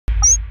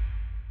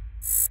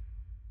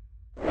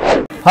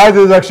Hi,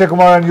 this is Akshay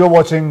Kumar and you're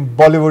watching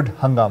Bollywood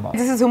Hungama.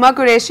 This is Huma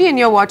Qureshi and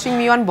you're watching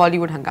me on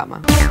Bollywood Hungama.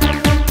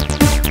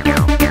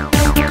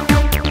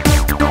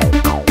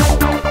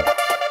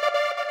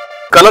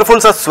 Colourful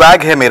सा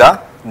swag है मेरा,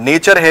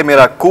 nature है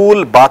मेरा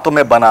cool, बातों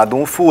में बना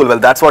दूं फूल. Well,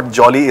 that's what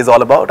Jolly is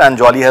all about, and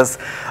Jolly has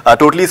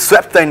totally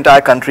swept the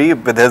entire country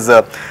with his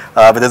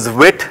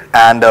wit,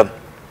 and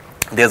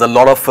there's a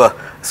lot of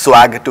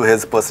swag to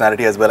his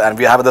personality as well. And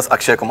we have with us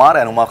Akshay Kumar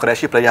and Huma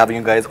Qureshi. Pleasure having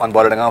you guys on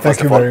Bollywood Hungama.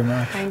 Thank you very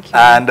much. Thank you.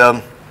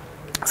 And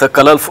so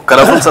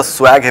colorful sa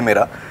swag hai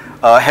mera.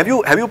 Have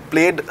you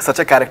played such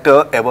a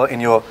character ever in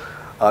your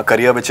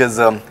career, which is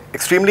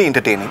extremely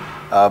entertaining?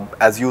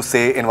 As you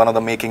say in one of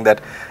the making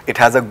that it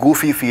has a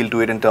goofy feel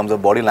to it in terms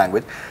of body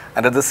language,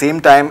 and at the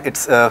same time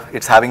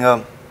it's having a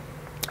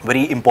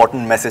very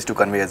important message to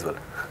convey as well.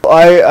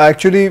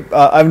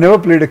 I've never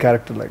played a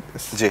character like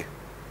this. Ji.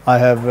 I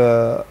have.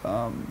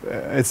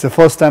 It's the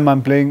first time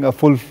I'm playing a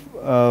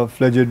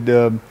full-fledged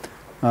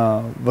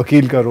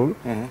वकील का role,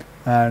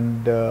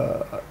 and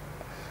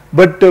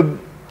but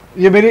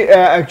ये मेरी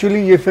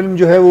actually ये film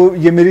जो है वो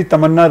ये मेरी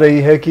तमन्ना रही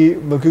है कि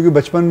क्योंकि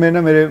बचपन में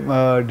ना मेरे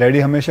डैडी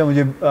हमेशा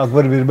मुझे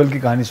अकबर बिरबल की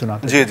कहानी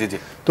सुनाते थे. जी.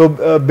 तो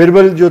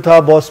बिरबल जो था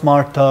बहुत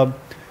स्मार्ट था.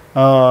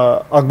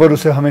 अकबर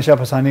उसे हमेशा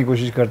फंसाने की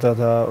कोशिश करता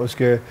था,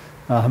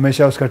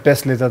 हमेशा उसका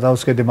टेस्ट लेता था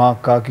उसके दिमाग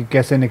का कि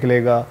कैसे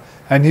निकलेगा.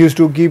 And he used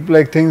to keep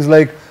like things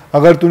like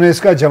अगर तूने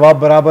इसका जवाब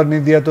बराबर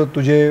नहीं दिया तो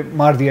तुझे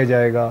मार दिया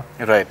जाएगा.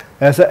 राइट.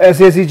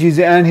 ऐसी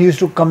चीजें. And he used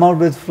to come out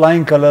with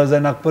flying colours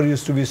and Akbar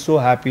used to be so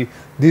happy.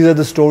 These are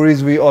the stories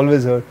we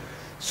always heard.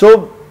 So,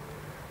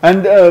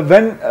 and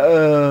when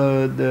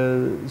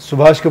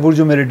Subhash Kapoor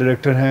जो मेरे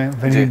director हैं,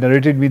 when he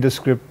narrated me the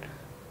script,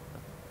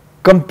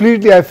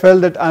 completely I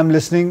felt that I'm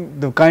listening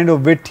the kind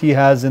of wit he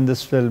has in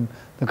this film,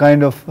 the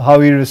kind of how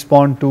he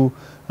respond to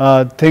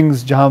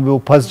things जहाँ वो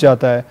फंस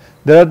जाता है.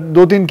 There are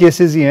 2-3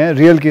 cases ही हैं,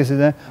 real cases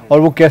हैं, और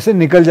वो कैसे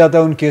निकल जाता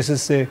है उन cases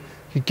से,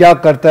 कि क्या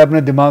करता है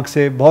अपने दिमाग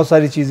से, बहुत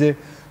सारी चीजें.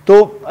 तो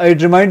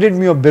it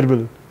reminded me of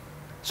Birbal.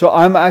 So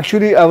I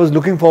was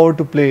looking forward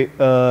to play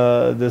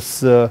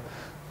this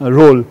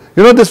role.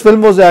 You know, this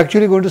film was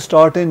actually going to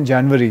start in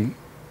January.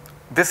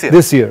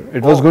 This year.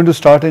 It was going to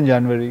start in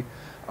January.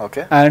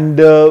 Okay. And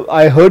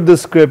I heard the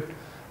script,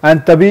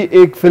 and तभी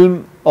एक film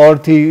और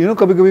थी. You know,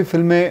 कभी-कभी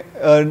फिल्में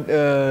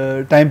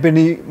time पे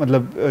नहीं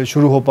मतलब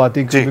शुरू हो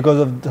पाती because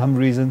of some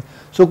reasons.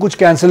 So कुछ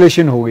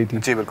cancellation हो गई थी.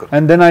 जी बिल्कुल.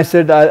 And then I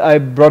said I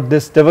brought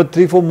this. There were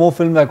 3-4 more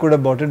films I could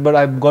have bought it, but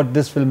I got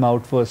this film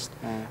out first.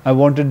 I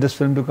wanted this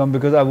film to come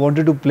because I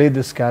wanted to play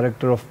this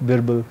character of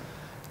Birbal.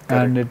 Correct.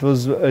 And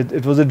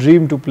it was a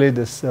dream to play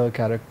this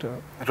character.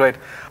 Right.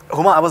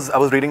 Huma, I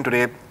was reading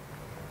today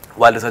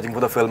while researching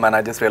for the film, and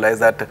I just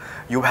realized that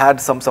you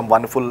had some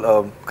wonderful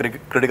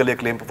critically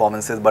acclaimed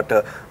performances, but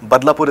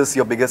Badlapur is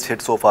your biggest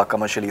hit so far,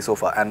 commercially so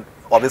far, and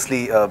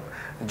obviously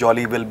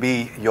Jolly will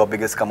be your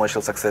biggest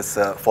commercial success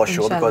for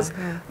sure. Inshallah, because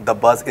the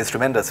buzz is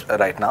tremendous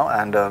right now,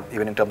 and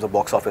even in terms of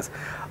box office.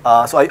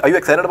 So are you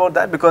excited about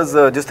that? Because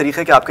जिस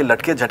तरीके के आपके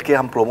लटके झटके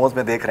हम promos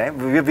में देख रहे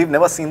हैं, we've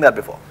never seen that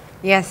before.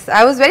 Yes,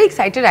 I was very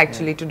excited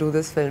actually to do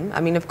this film.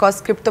 I mean, of course,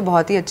 script तो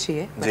बहुत ही अच्छी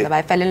है. मतलब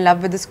I fell in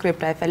love with the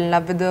script. I fell in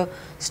love with the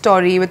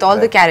story, with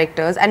all the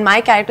characters, and my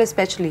character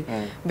especially,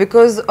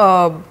 because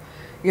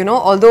you know,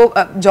 although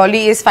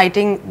Jolly is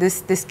fighting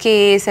this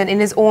case and in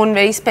his own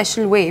very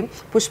special way,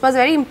 Pushpa is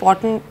a very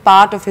important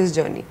part of his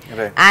journey.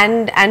 Right.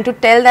 And to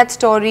tell that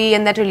story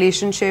and that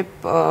relationship,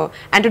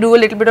 and to do a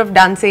little bit of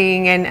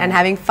dancing and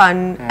having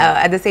fun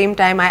at the same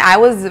time, I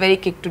was very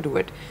kicked to do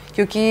it.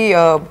 क्योंकि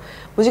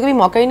मुझे कभी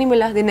मौका ही नहीं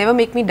मिला. They never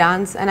make me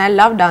dance, and I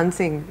love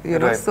dancing. You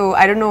know, so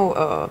I don't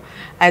know.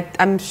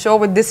 I'm sure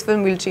with this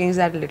film we'll change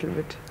that a little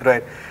bit.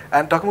 Right.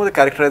 And talking about the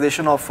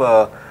characterization of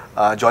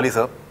Jolly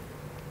sir,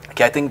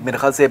 क्या I think मेरे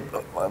ख्याल से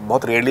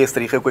बहुत rarely इस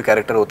तरीके का कोई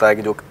character होता है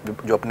कि जो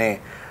अपने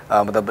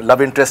मतलब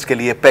लव इंटरेस्ट के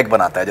लिए पैग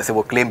बनाता है, जैसे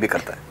वो क्लेम भी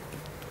करता है.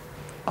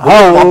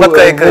 हाँ, मोहब्बत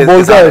का एक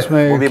बोलता है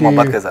इसमें वो भी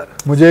मोहब्बत के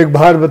साथ. मुझे एक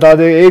बाहर बता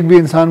दे, एक भी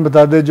इंसान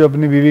बता दे जो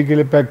अपनी बीवी के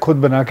लिए पैग खुद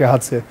बना के हाथ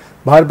से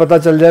बाहर पता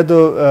चल जाए तो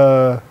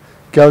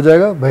क्या हो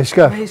जाएगा?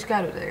 बहिष्कार हो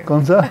जाएगा.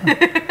 कौन सा?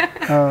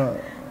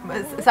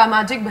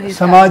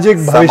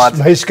 सामाजिक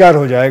बहिष्कार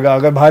हो जाएगा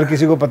अगर बाहर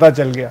किसी को पता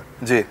चल गया.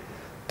 जी.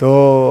 तो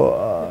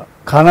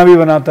खाना भी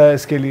बनाता है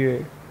इसके लिए,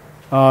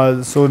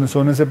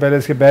 सोने से पहले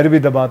इसके पैर भी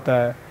दबाता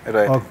है.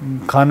 Right. और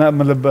खाना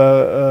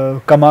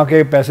मतलब कमा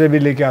के पैसे भी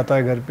लेके आता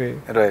है घर पे.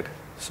 Right.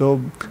 So,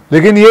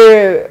 लेकिन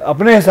ये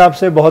अपने हिसाब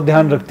से बहुत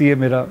ध्यान रखती है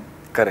मेरा.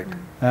 Correct.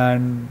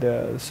 And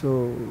so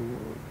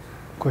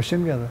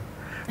क्वेश्चन क्या था?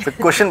 So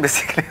question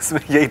basically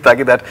इसमें यही था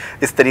कि that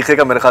इस तरीके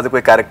का मेरे ख्याल से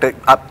कोई character,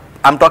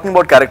 I'm talking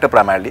about character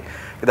primarily,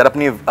 कि that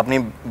अपनी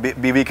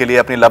बीवी के लिए,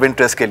 अपनी लव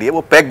इंटरेस्ट के लिए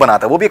वो पैग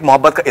बनाता है, वो भी एक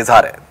मोहब्बत का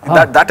इजहार है.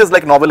 That is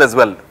like novel as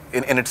well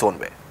in its own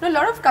way. No, a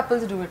lot of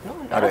couples do it. No,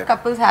 a lot of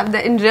couples have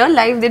that in real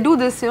life. They do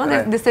this. You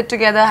know, they sit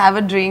together, have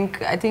a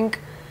drink. I think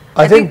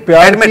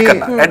प्यार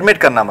admit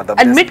करना मतलब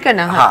admit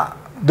करना. हाँ.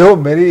 दो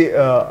मेरी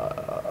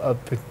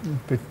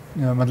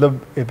मतलब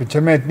ये picture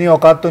में इतनी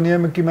औकात तो नहीं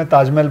है कि मैं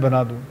ताजमहल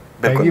बना दूं,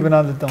 मैगी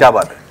बना देता हूँ. क्या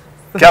बात है,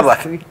 क्या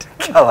बात है,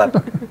 क्या बात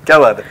है, क्या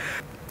बात है.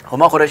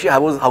 Huma Qureshi, how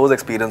was the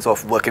experience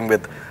of working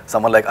with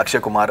someone like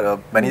Akshay Kumar?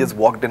 When he just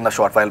walked in a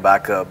short while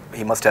back,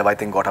 he must have, I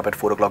think, got up at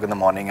 4 o'clock in the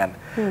morning, and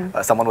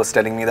someone was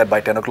telling me that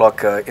by 10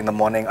 o'clock in the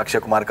morning, Akshay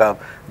Kumar ka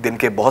din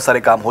ke bahut sare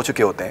kaam ho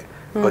chuke hote hain,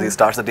 because he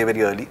starts the day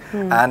very early,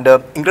 and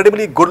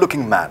incredibly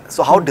good-looking man.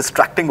 So how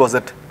distracting was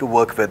it to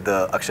work with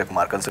Akshay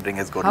Kumar, considering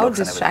his good looks?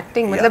 How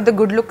distracting? Yeah. The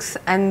good looks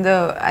and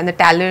the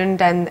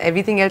talent and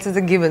everything else is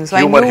a given. So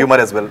humor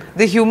as well.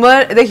 The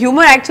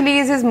humor actually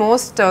is his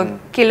most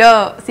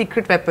killer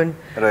secret weapon.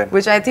 Right.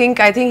 Which I think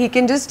he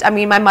can just. I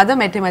mean, my mother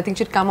met him. I think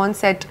she'd come on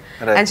set,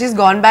 right, and she's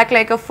gone back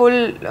like a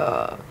full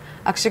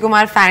Akshay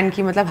Kumar fan.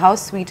 Ki matlab, how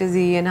sweet is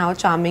he and how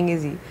charming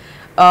is he?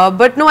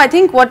 But no, I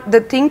think what the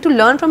thing to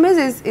learn from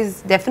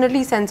is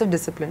definitely sense of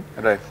discipline,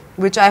 right,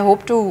 which I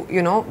hope to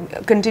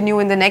continue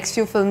in the next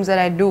few films that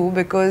I do,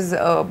 because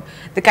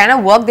the kind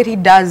of work that he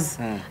does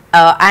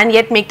and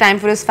yet make time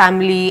for his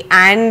family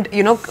and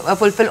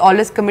fulfill all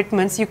his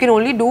commitments, you can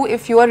only do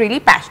if you are really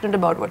passionate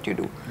about what you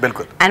do.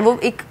 बिल्कुल. And वो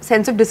एक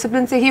sense of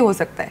discipline से ही हो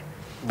सकता है.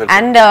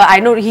 And I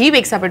know he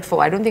wakes up at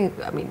 4. I don't think,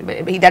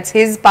 that's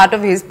his part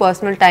of his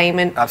personal time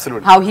and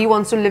absolutely how he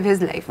wants to live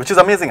his life. Which is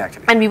amazing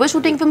actually. And we were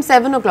shooting from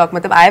 7 o'clock.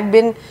 I've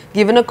been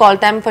given a call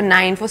time for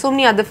 9 for so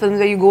many other films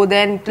where you go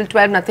there and till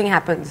 12 nothing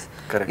happens.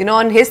 Correct.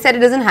 On his set it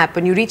doesn't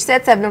happen. You reach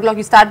set 7 o'clock,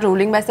 you start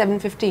rolling by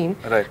 7:15,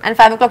 right, and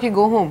 5 o'clock you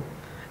go home.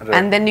 Right.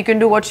 And then you can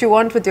do what you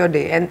want with your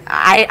day. And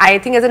I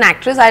think as an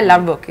actress, I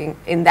love working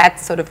in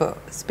that sort of a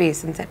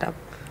space and setup.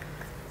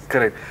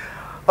 Correct.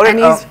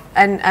 Right,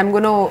 and I'm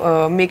going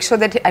to make sure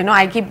that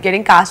I keep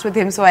getting cast with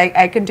him, so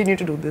I continue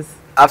to do this.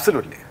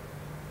 Absolutely,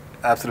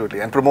 absolutely,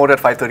 and promote at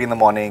 5:30 in the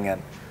morning.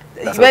 And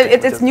well,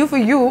 it's new for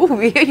you.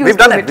 We've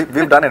done it.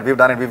 We've done it.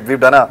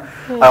 We've done a.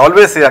 I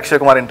always say Akshay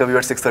Kumar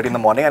interview at 6:30 in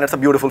the morning, and it's a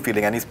beautiful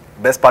feeling. And his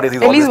best part is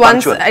he's always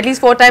punctual. At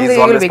least 4 times a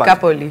year you'll wake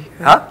up early.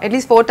 Huh? At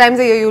least 4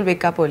 times a year you'll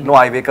wake up early. No,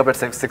 I wake up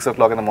at 6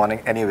 o'clock in the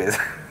morning anyways.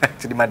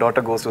 Actually, my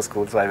daughter goes to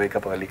school, so I wake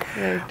up early.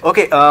 Right.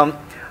 Okay.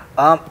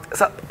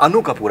 So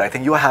Anu Kapoor, I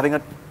think you are having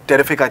a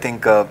terrific, I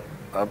think,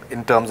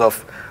 in terms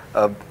of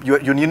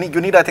you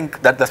need, I think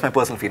that's my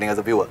personal feeling as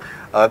a viewer,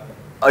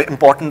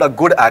 a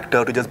good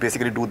actor to just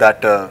basically do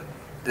that,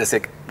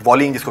 जैसे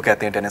volleying जिसको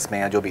कहते हैं tennis में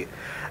या जो भी,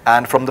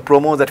 and from the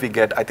promos that we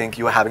get, I think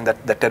you are having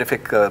that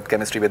terrific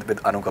chemistry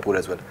with Anu Kapoor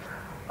as well.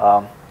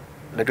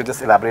 Let you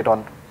just elaborate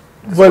on.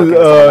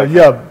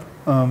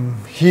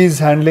 He's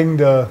handling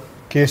the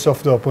case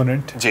of the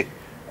opponent, ji,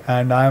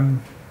 and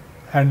I'm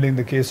handling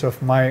the case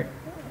of my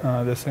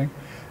this thing.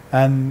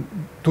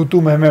 And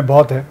tu mein mein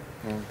bahut hai.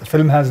 The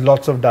film has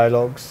lots of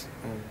dialogues,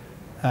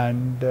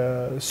 and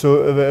so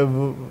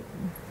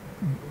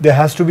there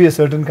has to be a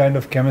certain kind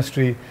of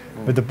chemistry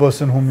with the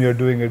person whom you're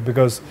doing it,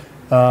 because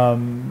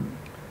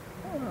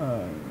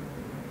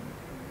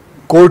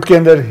court ke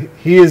andar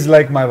he is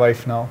like my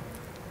wife now.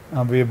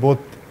 We're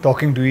both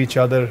talking to each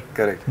other.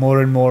 Correct.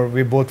 More and more.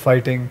 We're both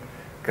fighting.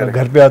 Correct.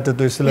 घर पे आते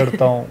तो इससे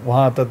लड़ता हूँ,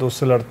 वहाँ आता तो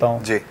उससे लड़ता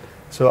हूँ. जी.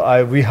 So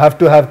we have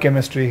to have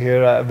chemistry here.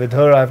 With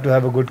her, I have to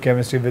have a good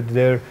chemistry. With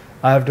there,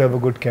 I have to have a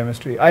good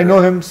chemistry. I know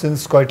him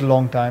since quite a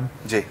long time.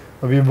 Ji.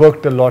 We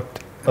worked a lot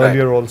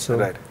earlier also.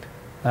 Right.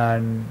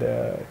 And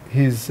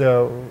his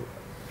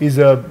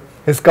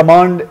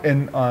command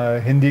in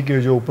Hindi के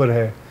जो ऊपर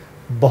है,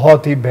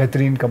 बहुत ही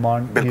बेहतरीन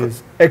command. He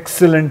is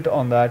excellent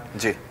on that.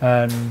 Ji.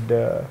 And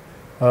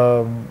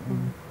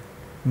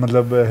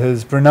मतलब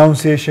his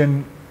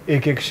pronunciation,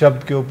 एक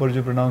शब्द के ऊपर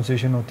जो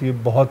pronunciation होती है,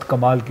 बहुत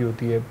कमाल की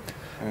होती है.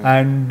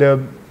 एंड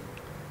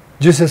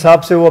जिस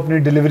हिसाब से वो अपनी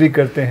डिलीवरी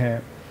करते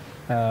हैं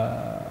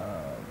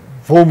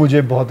वो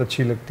मुझे बहुत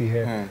अच्छी लगती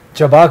है.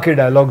 चबा के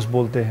डायलॉग्स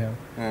बोलते हैं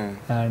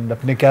एंड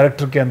अपने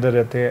कैरेक्टर के अंदर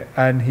रहते हैं.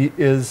 And he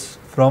is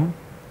from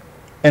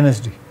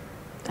NSD.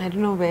 I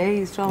don't know where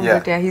he's from,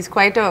 but yeah, he's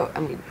quite a.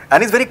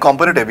 And he's very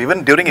competitive,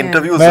 even during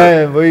interviews.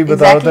 मैं वही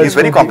बता रहा था. He's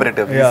very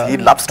competitive. He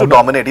loves to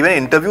dominate. Even in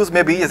interviews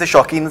में भी जैसे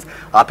शौकीन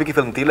आप ही की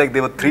फिल्म थी, like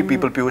there were 3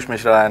 people, Piyush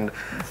Mishra, and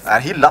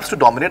he loves to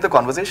dominate the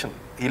conversation.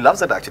 He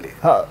loves it actually.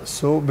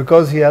 So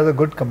because he has a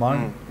good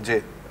command. Ji.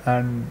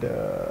 And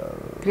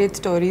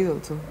great stories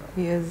also.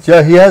 He has.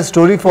 Yeah, he has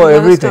story for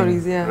everything.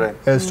 Stories, yeah.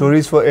 Right. He has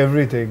stories for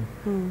everything.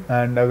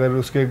 And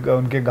अगर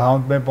उनके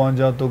गाँव में पहुँच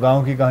जाओ तो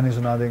गाँव की कहानी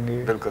सुना देंगे.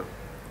 बिल्कुल.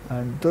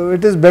 तो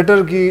इट इज़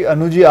बेटर कि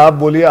अनु जी आप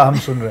बोलिए, हम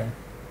सुन रहे हैं.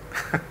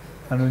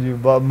 अनु जी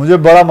मुझे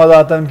बड़ा मज़ा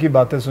आता है उनकी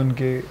बातें सुन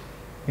के.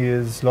 He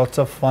is lots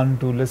of fun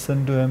to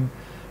listen to him,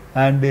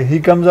 and he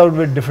comes out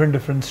with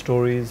different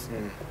stories,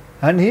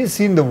 and he's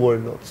seen the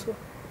world also.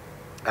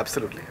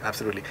 Absolutely,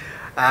 absolutely.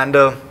 And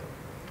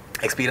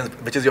experience,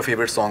 which is your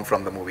favorite song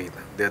from the movie?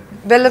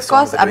 Well, of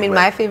course, I mean,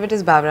 my favorite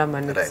is Babra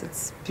Man. Right.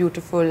 It's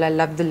beautiful. I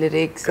love the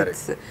lyrics.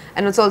 Correct.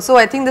 And it's also,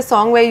 I think, the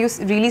song where you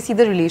really see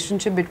the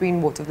relationship between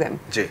both of them.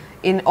 Ji.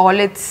 In all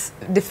its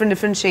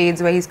different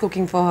shades, where he's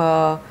cooking for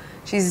her,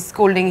 she's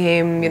scolding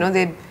him,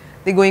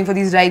 they're going for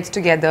these rides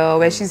together,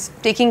 where she's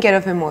taking care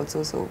of him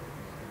also. So.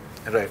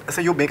 Right.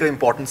 So you make an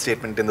important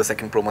statement in the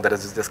second promo that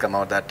has just come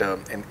out that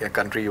in a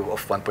country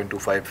of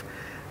 1.25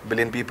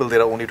 billion people,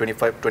 there are only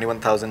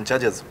 21,000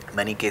 judges.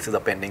 Many cases are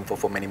pending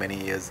for many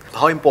years.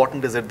 How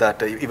important is it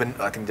that even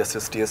I think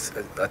Justice T.S.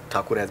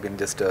 Thakur has been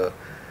just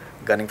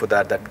gunning for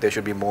that there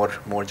should be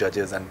more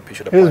judges and we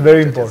should appoint. It is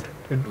very important.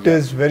 It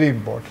is very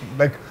important.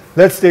 Like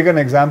let's take an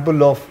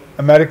example of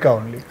America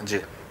only. Ji.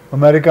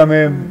 America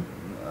में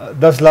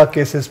 10 lakh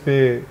cases पे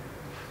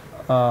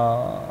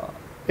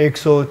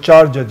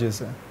 104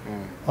 जजेस हैं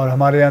और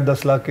हमारे यहाँ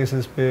 10 lakh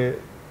cases पे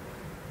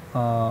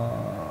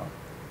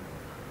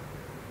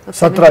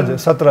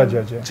 17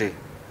 जज हैं।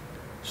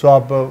 सो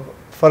आप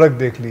फ़र्क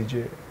देख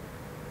लीजिए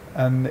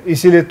एंड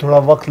इसीलिए थोड़ा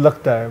वक्त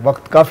लगता है,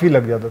 वक्त काफ़ी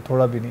लग जाता है,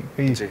 थोड़ा भी नहीं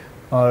कहीं।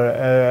 और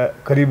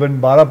करीबन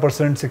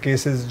 12% से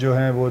केसेस जो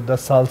हैं वो 10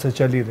 साल से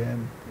चल ही रहे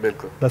हैं।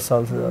 बिल्कुल 10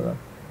 साल से ज़्यादा।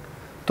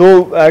 तो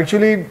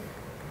एक्चुअली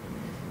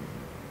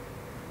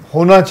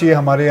होना चाहिए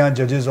हमारे यहाँ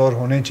जजेस और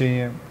होने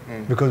चाहिए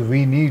बिकॉज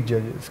वी नीड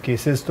जजेस।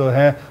 केसेस तो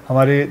हैं,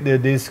 हमारे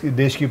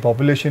देश की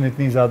पॉपुलेशन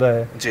इतनी ज़्यादा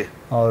है जी।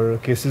 और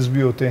केसेस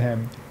भी होते हैं,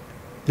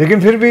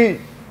 लेकिन फिर भी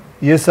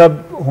ये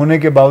सब होने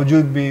के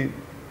बावजूद भी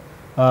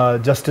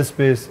जस्टिस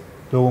पे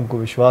लोगों को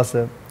विश्वास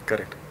है।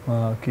 करेक्ट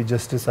कि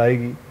जस्टिस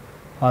आएगी।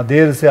 हाँ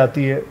देर से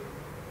आती है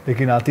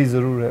लेकिन आती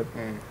ज़रूर है।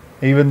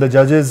 इवन द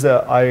जजेस,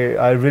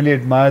 आई रियली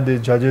एडमायर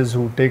द जजेस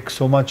who take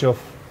so much of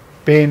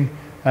pen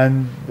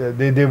and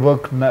they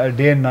work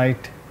day and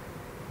night.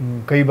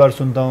 कई बार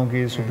सुनता हूँ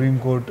कि सुप्रीम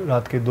कोर्ट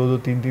रात के 2-2,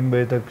 3-3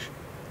 बजे तक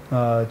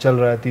चल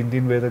रहा है,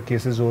 3-3 बजे तक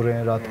केसेस हो रहे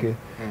हैं रात के।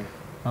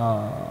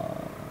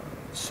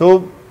 So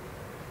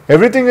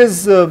everything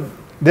is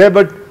there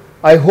but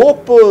I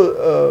hope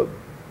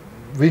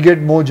we get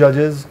more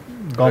जजेस,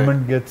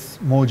 government gets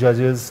more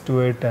judges to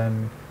it and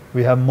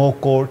we have more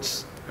courts,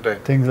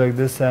 things like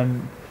this and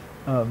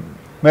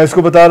मैं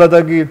इसको बता रहा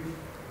था कि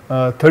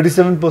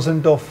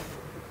 37% of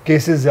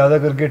cases ज़्यादा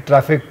करके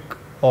ट्रैफिक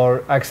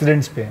और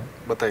एक्सीडेंट्स पे हैं।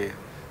 बताइए।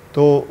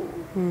 तो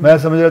मैं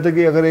समझ रहा था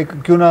कि अगर एक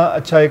क्यों ना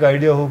अच्छा एक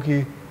आइडिया हो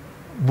कि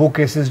वो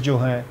केसेस जो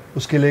हैं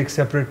उसके लिए एक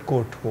सेपरेट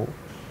कोर्ट हो,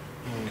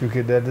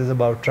 क्योंकि that is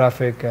about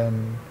traffic and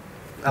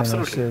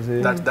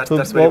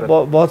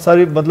तो बहुत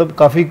सारी मतलब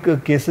काफ़ी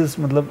केसेस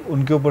मतलब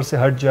उनके ऊपर से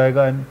हट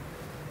जाएगा and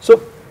so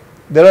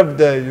there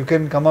are you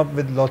can come up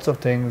with lots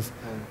of things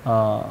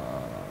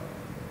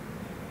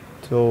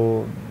so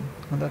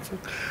that's it.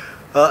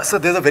 So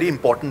there's a very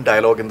important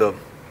dialogue in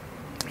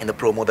the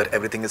promo that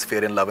everything is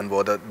fair in love and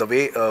war. The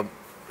way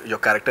your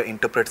character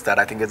interprets that,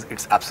 I think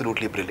it's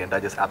absolutely brilliant. I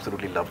just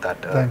absolutely love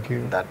that. Thank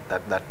you.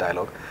 That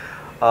dialogue.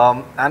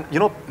 And you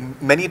know,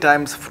 many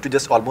times to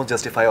just almost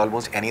justify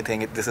almost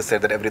anything, this is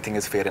said that everything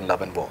is fair in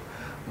love and war.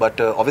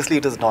 But obviously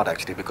it is not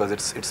actually, because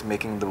it's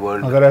making the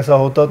world. अगर ऐसा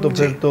होता तो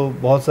फिर तो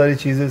बहुत सारी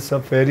चीजें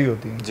सब फेयर ही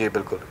होती हैं। जी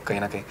बिल्कुल, कहीं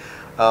ना कहीं।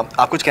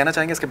 आप कुछ कहना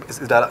चाहेंगे इसके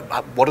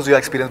what was your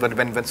experience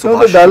when No,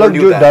 Subhash the told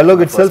you that?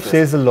 dialogue itself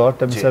says a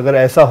lot. अगर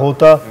ऐसा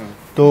होता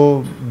तो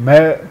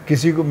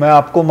मैं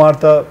आपको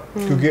मारता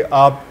क्योंकि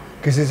आप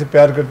किसी से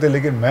प्यार करते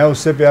लेकिन मैं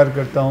उससे प्यार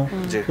करता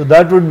हूँ, तो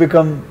that would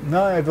become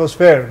ना it was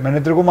fair. मैंने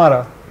तेरे को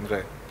मारा,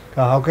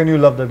 how can you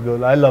love that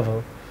girl? I love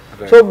her.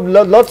 So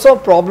lots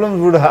of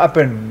problems would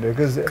happen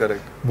because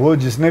वो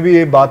जिसने भी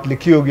ये बात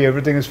लिखी होगी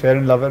everything is fair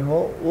in love and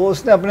वो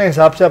उसने अपने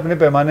हिसाब से अपने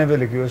पैमाने पे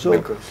लिखी हो। So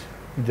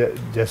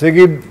जैसे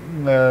कि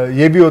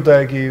ये भी होता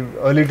है कि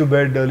early to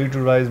bed, early to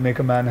rise, make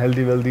a man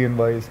healthy, wealthy and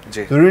wise.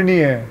 जरूरी नहीं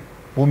है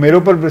वो मेरे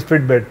ऊपर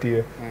फिट बैठती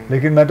है,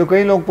 लेकिन मैं तो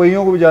कई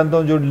लोगों को भी जानता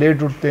हूँ जो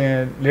लेट उठते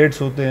हैं, लेट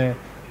सोते हैं,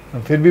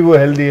 फिर भी वो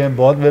हेल्दी हैं,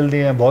 बहुत वेल्दी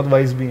हैं, बहुत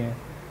वाइज भी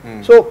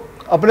हैं। सो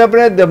अपने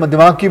अपने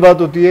दिमाग की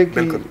बात होती है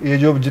कि ये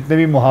जो जितने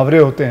भी मुहावरे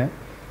होते हैं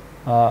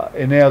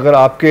इन्हें अगर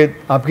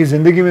आपकी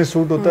जिंदगी में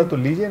सूट होता है तो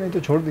लीजिए, नहीं तो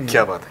छोड़ दीजिए।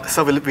 क्या बात है।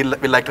 So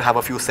we'll like to have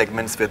a few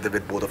segments with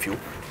both of you,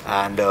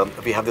 and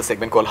we have this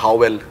segment called How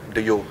Well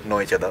Do You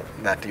Know Each Other,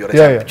 that you're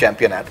a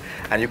champion at,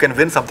 and you can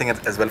win something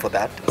as well for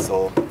that.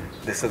 So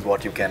this is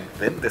what you can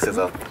win. This is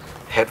a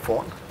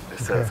headphone.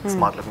 It's a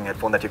smart looking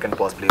headphone that you can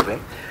possibly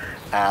win.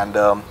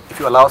 And if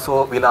you allow,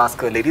 so we'll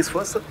ask ladies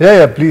first.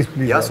 Yeah, please.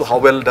 Yeah, so how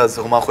well does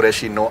Huma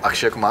Qureshi know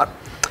Akshay Kumar?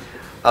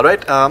 All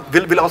right,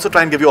 we'll also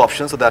try and give you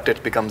options so that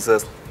it becomes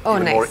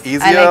more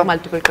easier. I like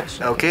multiple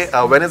questions. Okay,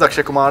 when is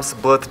Akshay Kumar's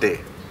birthday?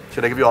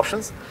 Should I give you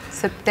options?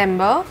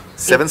 September.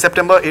 7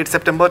 September, 8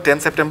 September, 10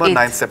 September,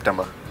 9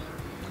 September.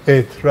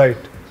 8th,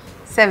 right.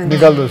 7th.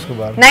 निकाल दो इसको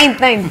बाहर।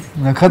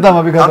 9th. खत्म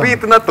अभी खत्म। अभी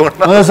इतना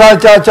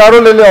तोड़ना।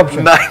 चारों ले ले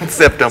ऑप्शन। 9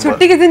 September.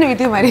 छुट्टी किस दिन हुई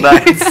थी हमारी?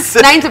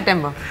 9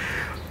 September.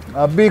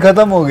 अभी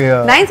खत्म हो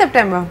गया। 9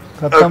 September.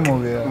 खत्म हो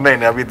गया।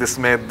 नहीं अभी this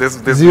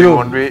we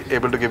won't be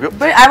able to give you.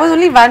 But I was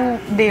only 1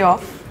 day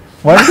off.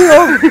 1 day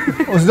off?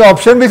 उसने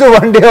ऑप्शन भी तो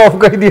 1 day off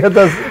का ही दिया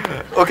था।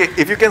 Okay,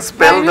 if you can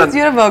spell the.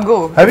 You're a Virgo.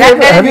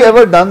 Have you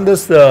ever done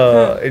this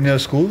in your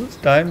school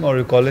time or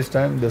your college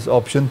time? This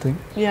option thing?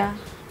 Yeah,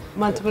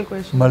 multiple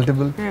questions.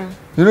 Multiple. Yeah.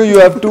 You know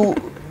you have to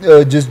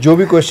जिस जो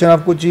भी question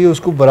आपको चाहिए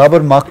उसको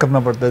बराबर mark करना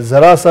पड़ता है।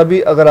 जरा सा भी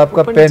अगर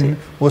आपका पेन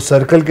वो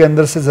सर्कल के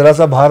अंदर से जरा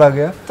सा बाहर आ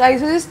गया तो आई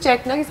जस्ट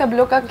चेक ना कि सब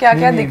लोग का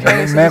क्या-क्या दिख रहा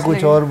है। मैं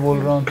कुछ और बोल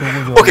रहा हूं तो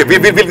कुछ Okay, we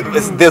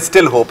there's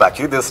still hope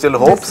actually. There's still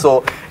hope. So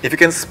if you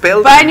can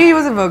spell. But I knew he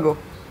was a Virgo.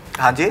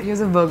 Hanji?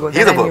 He's a Virgo.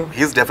 He's a Virgo.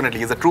 He's definitely,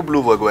 he's a true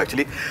blue Virgo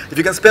actually. If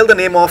you can spell the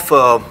name of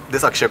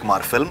this Akshay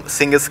Kumar film,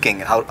 Sing is King,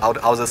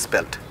 how's it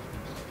spelled?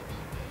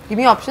 Give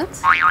me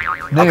options.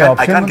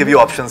 I can't give you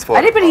options for.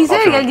 But he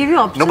said I'll give you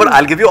options. No, but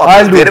I'll give you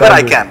options wherever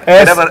I can.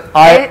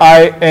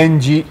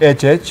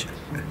 SINGHH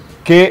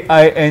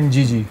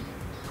KINGG.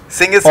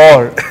 Sing is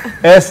or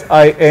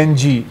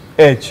SINGH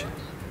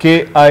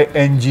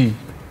KING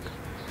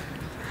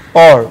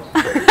or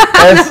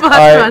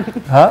SI.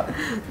 Huh?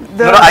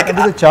 No,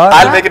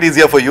 I'll make it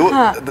easier for you.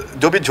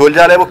 जो भी झोल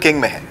झाल है वो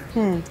king में है.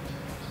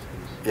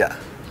 Yeah.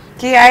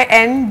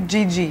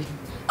 KINGG.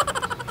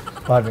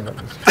 बाहर निकाल.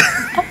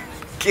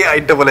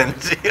 KINNG.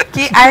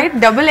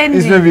 KINNG.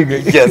 इसमें भी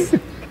गई. Yes.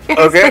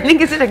 Okay. Spelling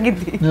किसे रखी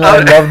थी? I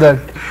love that.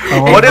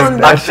 What is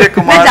Akshay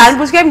Kumar? मैं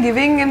जानबूझ के I'm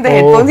giving him the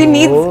headphones. He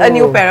needs a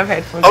new pair of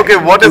headphones. Okay,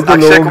 what is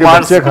Akshay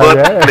Kumar's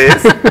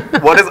birthplace?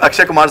 What is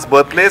Akshay Kumar's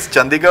birthplace?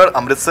 Chandigarh,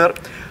 Amritsar,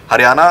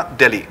 Haryana,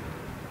 Delhi.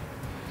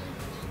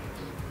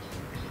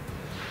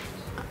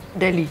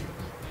 Delhi.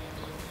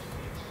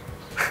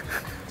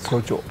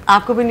 सोचो.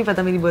 आपको भी नहीं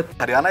पता मेरी birth.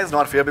 Haryana is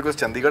not fair because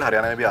Chandigarh,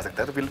 Haryana में भी आ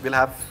सकता है. तो we'll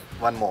have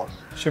one more.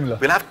 Shimla.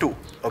 We'll have two.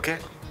 Okay.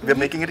 We're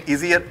making it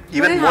easier,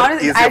 even But more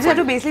easier. I just for have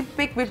to you. basically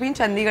pick between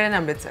Chandigarh and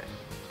Amritsar.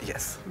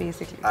 Yes.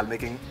 Basically. I'll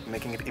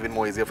making it even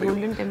more easier for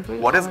Golden you. Temple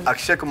What is or-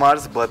 Akshay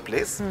Kumar's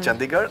birthplace?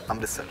 Chandigarh,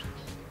 Amritsar.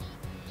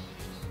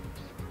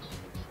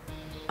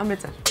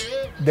 Amritsar.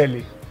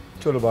 Delhi.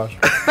 चलो बाहर.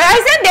 But I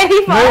said Delhi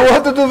नहीं first. वो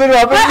तो तू फिर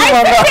वापस But I नहीं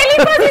said मांगा. Delhi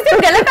first. It's a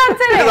गलत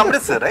answer It is है.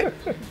 Amritsar, right?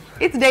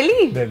 It's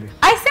Delhi. Delhi.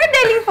 I said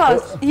Delhi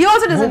first. He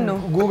also doesn't know.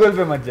 Google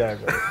पे मत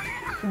जाएगा.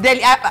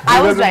 Delhi. I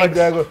गूगल was पे मत right.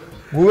 जाएगा.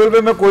 गूगल पे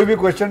मैं कोई भी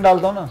क्वेश्चन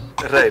डालता हूँ ना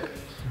Right.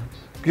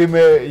 कि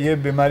मैं ये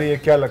बीमारी है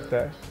क्या लगता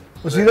है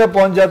वो सीधा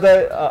पहुंच जाता है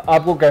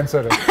आपको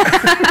कैंसर है.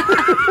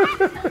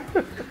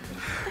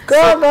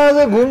 कहाँ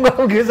से घूम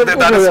घाम के सब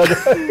कुछ हो जाता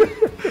है.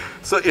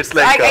 So it's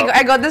like.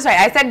 I got this right.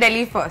 I said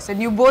Delhi first,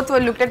 and you both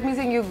were looked at me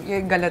saying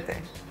ये गलत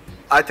है.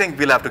 I think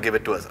we'll have to give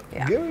it to us.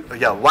 Yeah.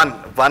 Yeah,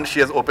 one she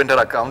has opened her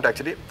account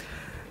actually.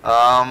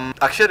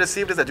 Akshay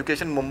received his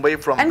education in Mumbai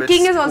from And which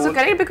King is school? also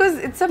correct because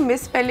it's a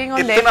misspelling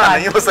on their इतना part.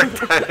 नहीं हो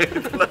सकता है.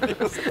 इतना नहीं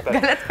हो सकता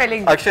है. गलत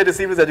spelling. Akshay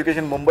received his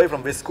education in Mumbai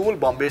from which school?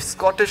 Bombay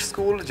Scottish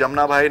School,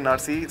 Jamna Bhai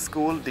Narsi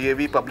School,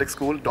 DAV Public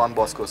School, Don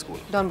Bosco School.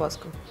 Don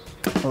Bosco.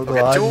 वो तो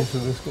Okay, आज two- ही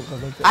सुबह इसको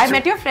पता चला. I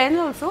met your friends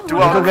also. Two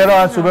मैं तो out कह रहा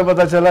हूँ आज सुबह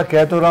पता चला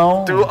कह तो रहा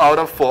हूँ. 2 out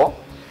of 4.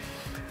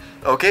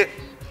 Okay.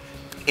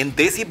 In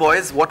Desi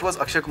Boys, what was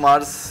Akshay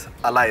Kumar's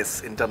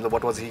alias in terms of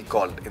what was he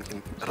called? In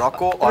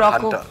Rocco or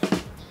Rocco. Hunter?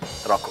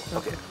 Rocco.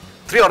 Okay.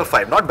 3 out of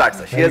 5. Not bad,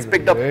 sir. She has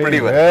picked up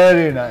pretty well.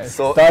 Very nice.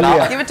 So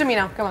तालियां. Give it to me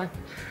now. Come on.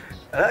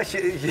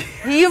 She-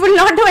 He will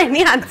not do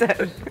any answer.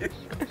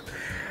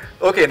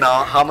 Okay, now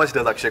how much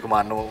does Akshay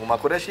Kumar know? Huma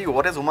Qureshi.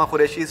 What is Huma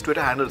Qureshi's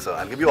Twitter handle, sir?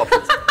 I'll give you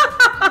options.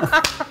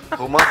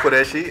 Huma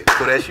Qureshi,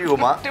 Qureshi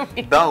Huma,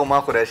 the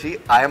Huma Qureshi,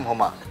 I am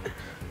Huma.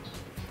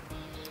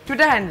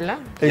 Twitter handle, huh?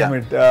 एक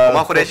minute.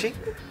 Huma Qureshi,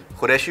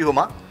 Qureshi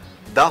Huma,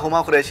 the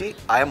Huma Qureshi,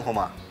 I am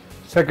Huma.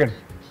 Second.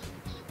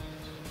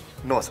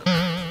 No, sir.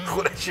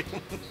 Qureshi.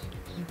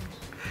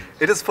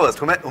 It is first.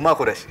 Huma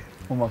Qureshi.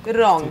 Huma.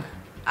 Wrong.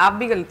 आप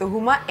भी गलत हो.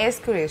 Huma S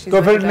Qureshi.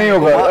 तो फिर नहीं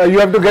होगा. You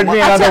have to get me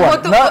अच्छा another वो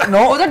one. तो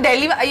No. वो तो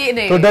दिल्ली ये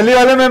नहीं. तो दिल्ली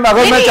वाले में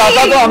अगर मैं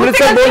चाहता तो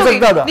अमृतसर बोल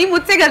सकता था. नहीं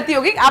मुझसे गलती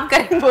होगी. आप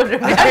करेक्ट बोल रहे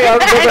हो.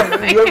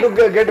 You have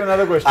to get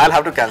another question. I'll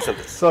have to cancel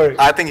this. Sorry.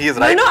 I think he is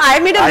right. No, I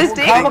made a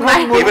mistake. Even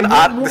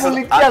मुझे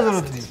बोलने की क्या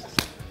जरूरत थी?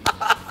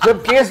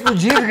 जब केस तू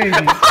जीत गई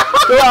थी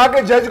तो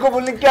आके जज को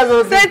बोलने की क्या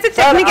जरूरत So थी? it's a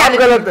सर आप technicality.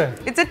 गलत है.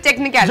 It's a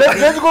technicality.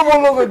 जज को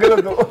बोलोगे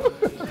गलत हो.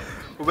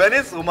 When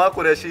is Huma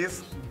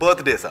Qureshi's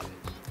birthday, sir?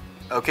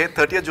 Okay,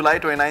 30th July,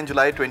 29th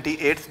July,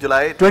 28th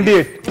July.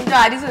 28. मुझे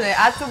आज ही सुना है.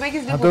 आज सुबह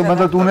किसने हाँ तो पूछा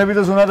मतलब था? तूने भी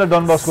तो सुना था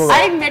डॉन बॉस्को का.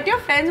 I met your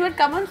friends who had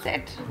come on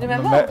set.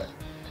 Remember?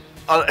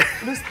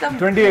 Rustam.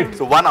 28.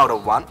 So 1 out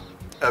of 1.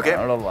 Okay.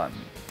 Out of 1.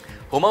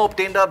 Huma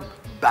obtained a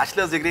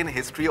bachelor's degree in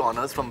history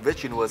honors from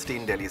which university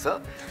in Delhi, sir?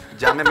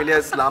 Jamia Millia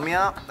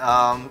Islamia,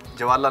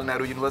 Jawaharlal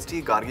Nehru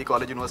University, Gargi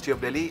College University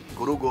of Delhi,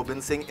 Guru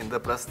Gobind Singh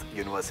Indraprasth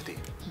University.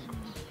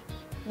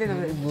 दे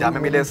दो.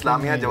 Jamia Millia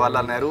Islamia,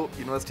 Jawaharlal Nehru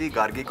University,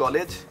 Gargi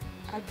College,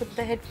 I'll put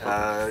the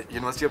headphone.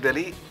 University of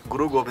Delhi,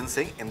 Guru Gobind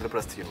Singh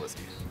Indraprasth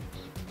University.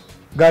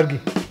 Gargi.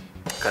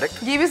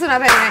 Correct? ये भी सुना था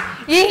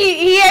मैंने. ये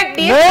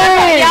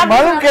नहीं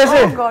मालूम कैसे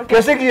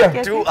कैसे किया?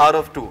 2 out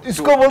of 2.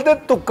 इसको बोलते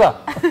हैं तुक्का.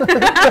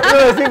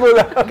 ऐसे ही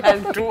बोला.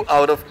 2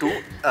 out of 2.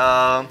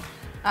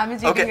 Aamir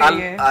ji Okay, की गई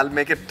है. I'll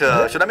make it.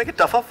 Should I make it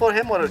tougher for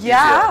him or Yeah,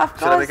 easier? of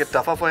Should I course. make it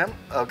tougher for him?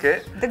 Okay.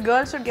 The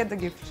girl should get the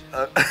gift.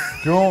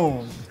 क्यों?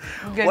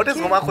 What is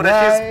Huma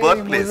Qureshi's नहीं,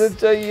 birthplace? मुझे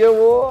चाहिए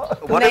वो.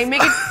 What नहीं, is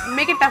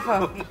make it tougher.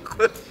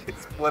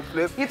 Qureshi's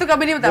birthplace? ये तो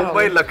कभी नहीं बता Mumbai,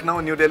 पाओगे. Lucknow,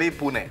 New Delhi,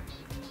 Pune.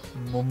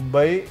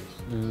 Mumbai,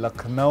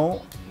 Lucknow,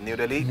 New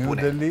Delhi, new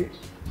Pune. Delhi,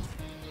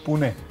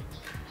 Pune.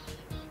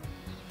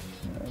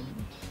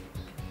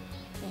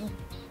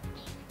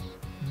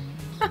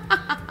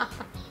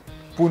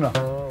 Poona.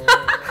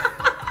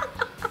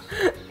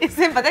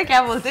 इसे पता है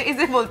क्या बोलते हैं?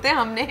 इसे बोलते हैं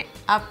हमने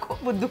आपको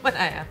बुद्धू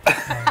बनाया.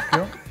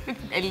 क्यों?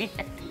 दिल्ली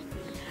है.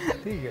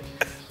 ठीक है.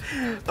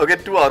 Okay,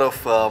 2 out of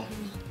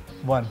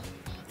 1.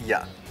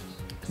 yeah.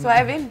 So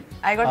I win.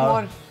 I got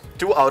more.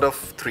 2 out of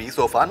 3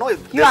 so far. No,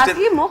 You asked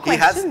me more he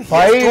has questions.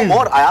 2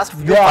 more. I asked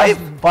you 5.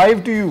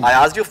 5 to you. I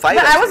asked you 5.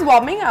 But I was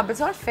warming up.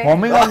 It's not fair.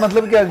 Warming up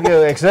मतलब क्या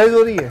exercise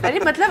हो रही है? अरे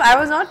मतलब I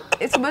was not.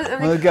 It's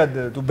मतलब क्या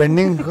तू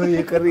बेंडिंग को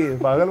ये कर रही है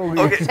पागल हो गई?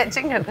 Okay.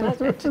 stretching करते ना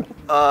stretching.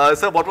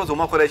 Sir, what was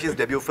Huma Qureshi's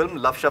debut film?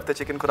 Love Shafte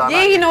Chicken Khurana.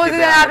 Yeah, he knows it.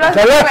 I'm not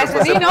चलो.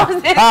 questions. He knows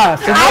it. हाँ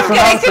सुना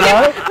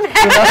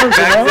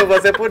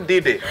Wasepur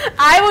D-Day.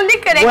 I only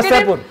corrected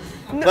him.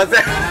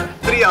 Wasepur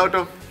 3 out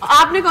of.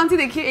 आपने कौन सी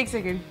देखी है? 1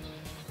 second.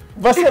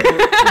 बस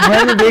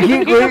मैंने देखी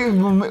कोई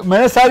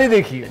मैंने सारी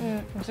देखी है.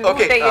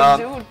 Okay,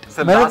 झूठ.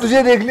 मैंने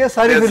तुझे देख लिया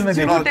सारी Yes, फिल्में you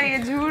देखी. know, ये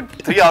झूठ.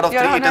 3 out of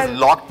 3. It is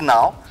locked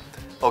now.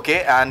 Okay,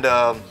 and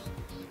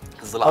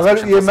this is the last अगर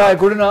question. ये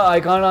मैं I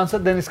can't answer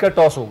then इसका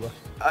टॉस होगा.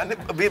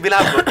 We will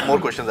have more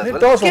questions as नहीं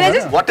well. टॉस Can I होगा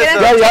just? ना. What Can is I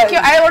the- just check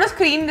you? I want to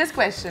screen this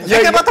question.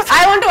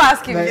 I want to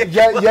ask you.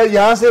 या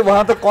यहाँ से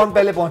वहाँ तक कौन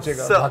पहले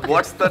पहुँचेगा? Sir,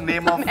 what's the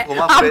name of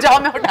Huma आप Qureshi? जाओ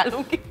मैं उठा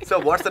लूँगी. Sir,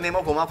 what's the name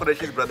of Huma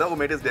Qureshi's brother who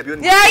made his debut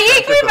in? Yeah, ये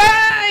क्यों?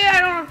 I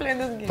don't want to play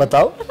this game.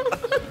 बताओ.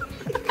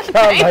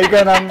 क्या भाई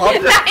का नाम?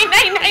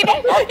 नहीं.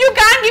 You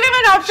can't give him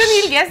an option.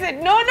 He'll guess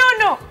it. No.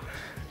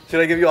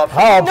 Should I give you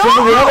options? हाँ option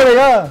तो देना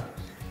पड़ेगा.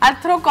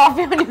 I'll throw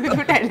coffee on you if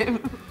you tell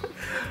him.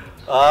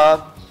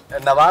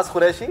 Nawaz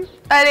Qureshi,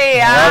 अरे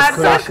यार.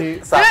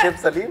 साकिब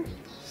सलीम,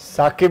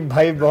 साकिब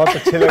भाई बहुत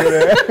अच्छे लग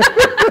रहे हैं.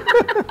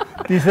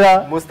 तीसरा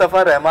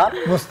मुस्तफा रहमान,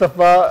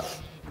 मुस्तफा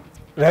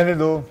रहने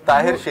दो.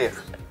 ताहिर शेख.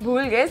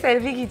 भूल गए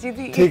सेल्फी खींची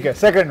थी. ठीक है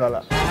सेकंड वाला.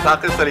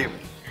 Saqib Salim.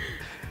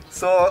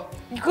 So,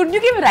 couldn't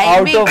you give right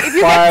Out name? of If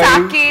you said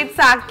 5.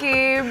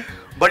 Sakib.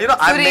 but you know,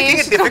 I'm making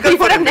it Suresh, difficult you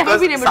for would him have never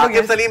because been able to Sakib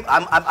guess. Salim,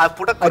 I've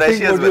put a I think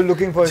Qureshi as what well. you're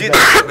looking for is Ji,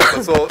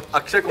 that. so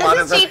Akshay Kumar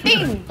This is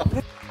cheating.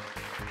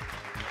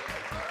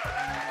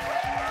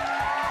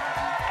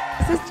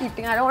 This is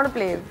cheating. I don't want to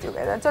play with you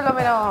guys. चलो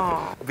मेरा.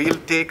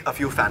 We'll take a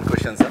few fan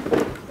questions.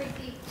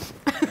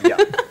 Yeah.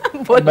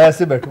 मैं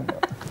ऐसे बैठूंगा.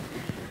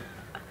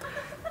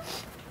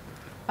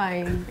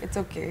 Fine. It's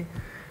okay.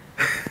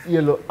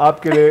 ये लो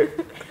आपके लिए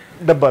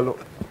डब्बा लो.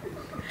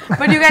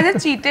 But you guys have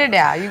cheated,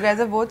 yeah. You guys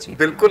have both cheated.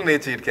 बिल्कुल नहीं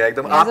cheat किया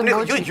एकदम. Guys are आपने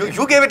both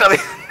you gave it away.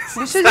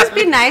 You should just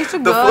be nice to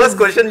The girls. first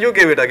question you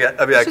gave it away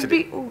Should actually.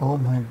 be. Oh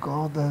my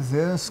God, there's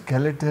a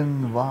skeleton.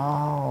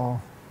 Wow.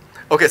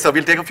 Okay, so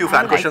we'll take a few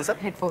fan questions, sir.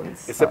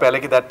 Headphones. इससे पहले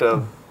कि that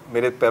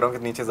मेरे पैरों के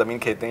नीचे जमीन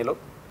खेलते हैं ये लोग.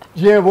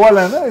 ये वो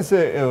वाला है ना इसे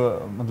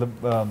मतलब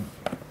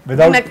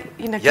without.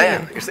 ये नकली Yeah, है.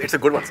 it's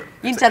a good one, sir.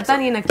 ये चलता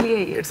नहीं, ये नकली है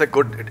ये. It's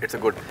a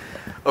good.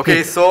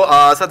 Okay, so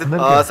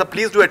sir,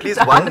 please do at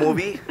least one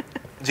movie.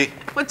 जी.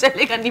 वो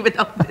चलेगा नहीं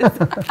बताओ.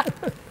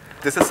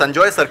 This is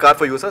Sanjoy Sarkar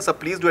for you, sir. So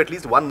please do at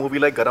least one movie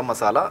like Garam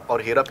Masala or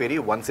Hera Peri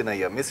once in a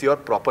year. Miss your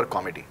proper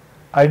comedy.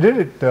 I did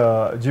it.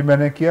 जी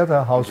मैंने किया था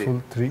Houseful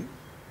 3.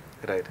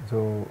 Right.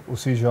 So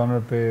उसी genre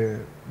पे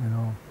you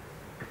know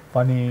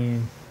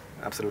funny.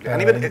 Absolutely.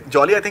 And even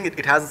Jolly, I think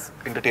it has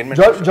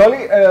entertainment.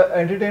 Jolly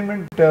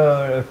entertainment.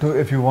 To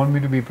if you want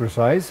me to be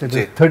precise, it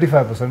is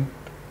 35%.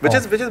 Which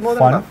is more than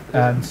fun enough.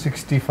 and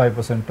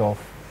 65%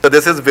 off. So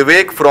this is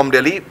Vivek from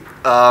Delhi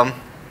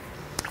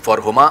for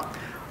Huma.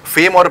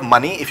 Fame or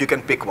money, if you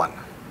can pick one.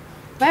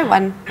 Why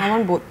one? I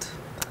want both.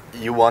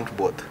 You want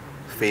both,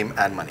 fame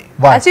and money.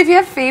 Why? Actually, if you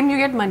have fame, you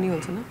get money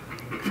also, no?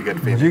 If you get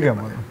fame, मुझे you क्या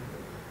get मालूम?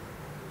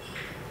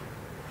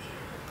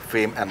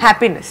 fame and money.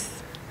 Happiness.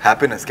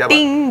 Happiness. क्या बात?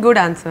 Ting, good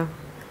answer.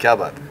 क्या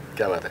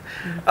बात है?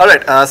 All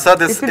right, sir.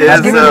 This If it is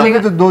was given to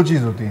me तो दो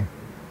चीज होती हैं.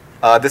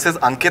 this is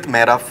Ankit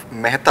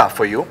Mehta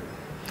for you.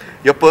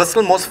 Your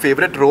personal most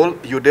favorite role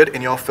you did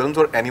in your films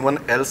or anyone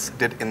else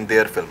did in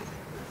their film.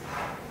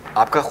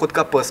 आपका खुद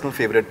का personal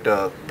favorite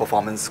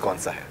performance कौन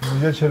सा है?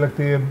 मुझे अच्छी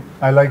लगती है.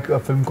 I like a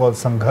film called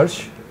संघर्ष.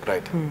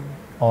 Right.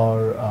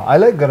 और I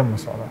like Garam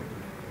Masala.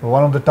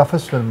 One of the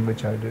toughest film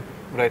which I did.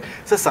 Right.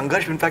 So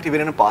Sangharsh, in fact,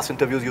 even in past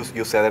interviews,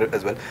 you said that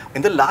as well.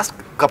 In the last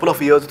couple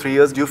of years, 3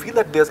 years, do you feel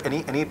that there's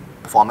any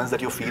performance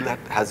that you feel that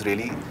has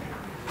really?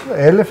 The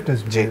Airlift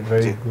is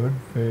very Ji. good.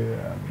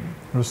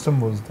 Rustam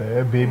was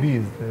there. Baby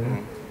is there.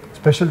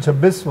 Special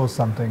Chabbis was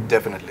something.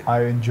 Definitely. I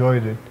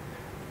enjoyed it.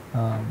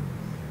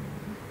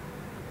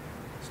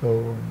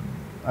 So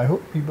I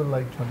hope people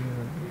like Jolly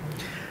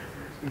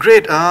LLB.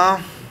 Great.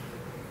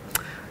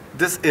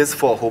 This is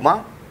for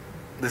Huma.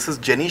 This is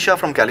Jenisha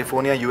from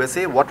California,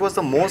 USA. What was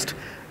the most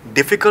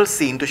difficult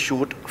scene to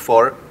shoot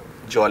for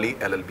Jolly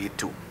LLB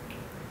 2?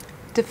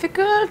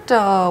 Difficult.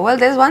 Well,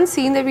 there's one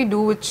scene that we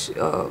do which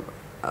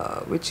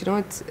you know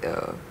it's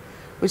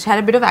which had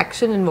a bit of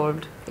action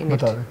involved in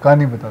बता it. दे,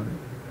 कहानी बता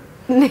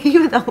दे. नहीं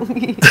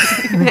बताऊंगी.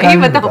 नहीं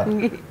कहानी बता.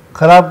 बताऊंगी.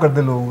 खराब कर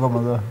दे लोगों का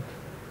मजा.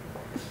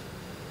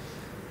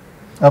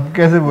 अब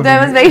कैसे बोलूं? That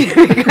was very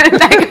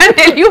difficult. I can't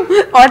tell you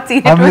what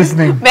scene I'm it was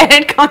listening. when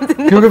it comes in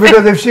the क्योंकि film.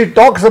 because if she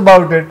talks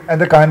about it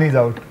and the कहानी is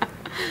out.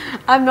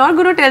 I'm not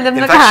going to tell them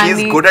In the fact, kahani.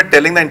 she's good at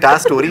telling the entire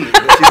story.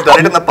 She's done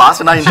it in the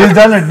past. And She's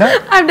done it, ना?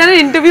 I've done an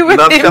interview with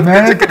Love him. Shab-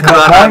 मैंने Chicken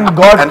Khurana. thank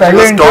God And she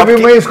पहले was interview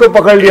talking. में इसको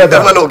पकड़ लिया था.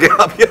 Double हो गया.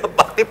 अब ये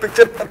बाकी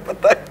पिक्चर पर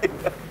पता है.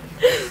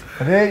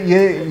 अरे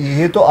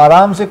ये तो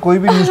आराम से कोई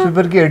भी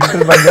न्यूज़पेपर की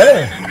एडिटर बन जाए।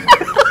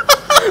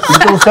 ये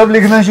तो सब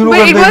लिखना शुरू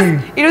कर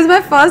देगी। It was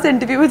my first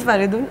interview with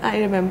Faridoon, I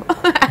remember.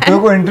 तो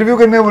को इंटरव्यू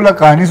करने बोला,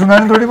 कहानी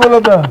सुनाने थोड़ी बोला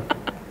था।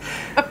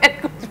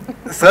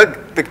 सर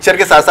पिक्चर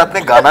के साथ साथ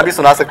में गाना भी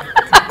सुना सकते।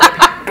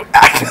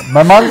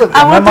 मैं मान सकता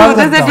हूँ, I'm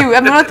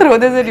gonna throw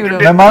this at you.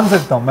 मैं मान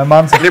सकता हूँ,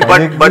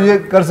 but ये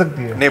कर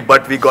सकती है। नहीं,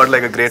 but we got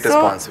like a great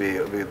response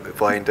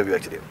for our interview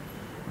actually.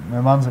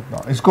 मैं मान सकता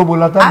हूँ। इसको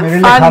बोला था मेरे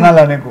लिए खाना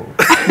लाने को,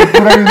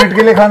 पूरा यूनिट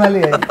के लिए खाना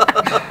ले आई।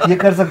 ये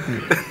कर सकती है,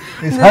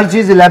 हर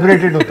चीज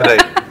elaborated होता है।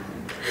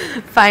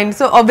 Fine.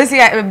 So obviously,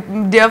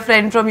 dear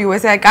friend from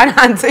USA, I can't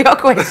answer your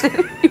question.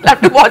 You'll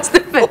have to watch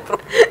the film.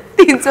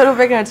 300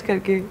 रुपए खर्च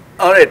करके.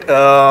 All right.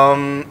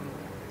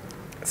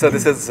 So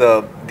this is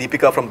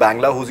Deepika from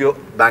Bangalore.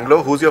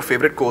 Who's your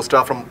favorite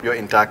co-star from your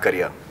entire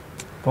career?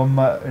 From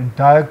my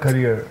entire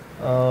career,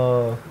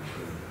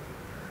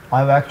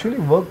 I've actually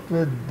worked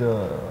with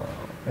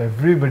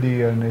everybody,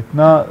 and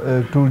itna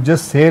to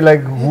just say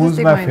like who's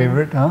my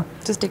favorite, huh?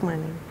 Just take my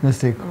name.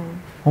 Just take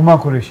Huma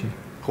Qureshi.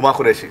 Huma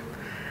Qureshi.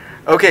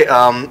 Okay,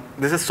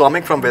 this is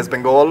Swamik from West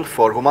Bengal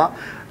for Huma.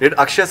 Did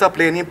Akshay sir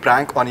play any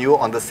prank on you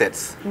on the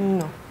sets?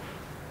 No,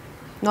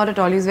 not at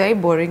all. He's very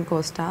boring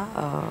co-star.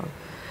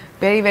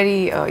 Very,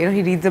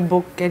 he reads a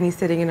book and he's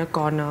sitting in a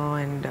corner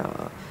and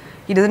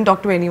he doesn't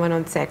talk to anyone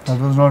on set.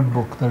 That was not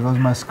book. That was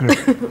my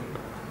script.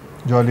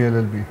 Jolly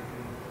LLB.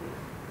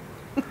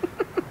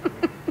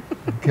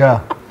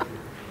 Kya?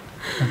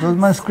 That was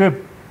my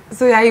script.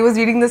 So yeah, he was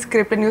reading the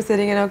script and he was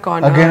sitting in a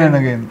corner. Again and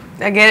again.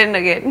 Again and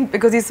again.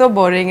 Because he's so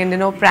boring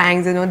and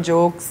pranks,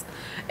 jokes.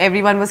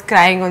 Everyone was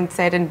crying on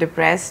set and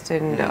depressed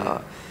and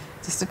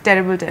just a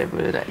terrible,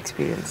 terrible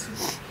experience.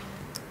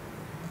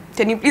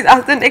 Can you please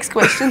ask the next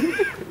question?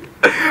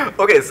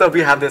 Okay, so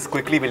we have this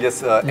quickly. We'll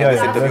just end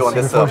this interview on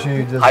this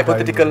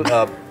hypothetical.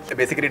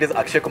 Basically, it is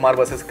Akshay Kumar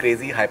versus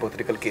crazy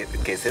hypothetical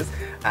cases,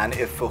 and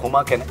if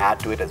Huma can add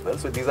to it as well.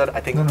 So these are, I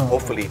think,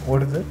 hopefully.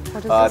 What is it?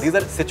 These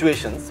are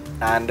situations,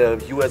 and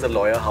you as a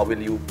lawyer, how will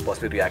you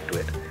possibly react to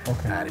it?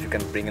 Okay. And if you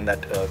can bring in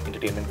that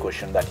entertainment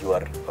question that you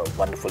are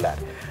wonderful at.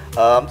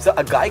 So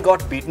a guy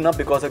got beaten up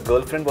because a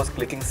girlfriend was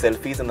clicking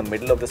selfies in the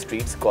middle of the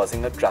streets,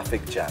 causing a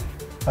traffic jam.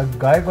 A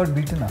guy got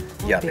beaten up?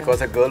 Yeah,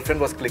 because a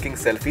girlfriend was clicking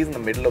selfies in the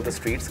middle of the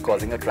streets,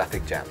 causing a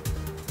traffic jam.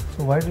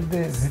 So why did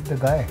they hit the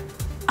guy?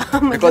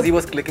 Because he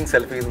was clicking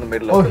selfies in the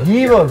middle of the... Oh,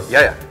 he was?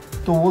 Yeah.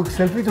 So वो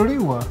selfie थोड़ी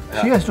हुआ?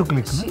 She has to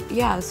click.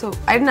 Yeah, so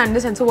I didn't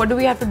understand. So what do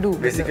we have to do?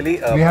 Basically,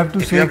 we have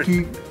to say कि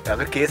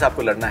अगर case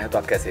आपको लड़ना है तो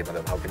आप कैसे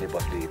मतलब how can you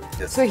possibly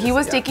just... So he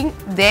was taking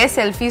their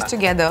selfies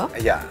together.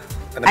 Yeah,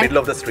 in the middle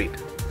of the street,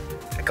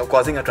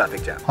 causing a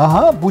traffic jam.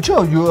 हाँ पूछो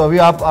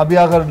अभी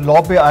अगर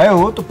लॉ पे आए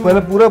हो तो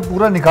पहले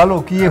पूरा निकालो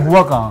कि ये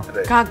हुआ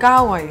कहाँ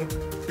हुआ ये?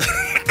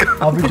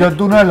 अभी जब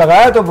तूने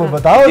लगाया तो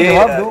बताओ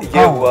जवाब दो।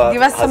 ये हुआ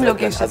Give us some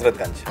location.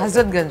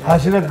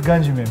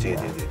 Hazratganj में। जी।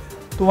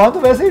 तो वहाँ तो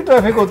वैसे ही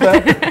ट्रैफिक होता है।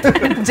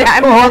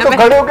 जैम वहाँ तो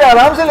खड़े होकर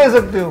आराम से ले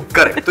सकते हो।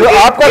 करेक्ट। तो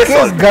आपका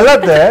केस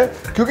गलत है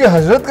क्योंकि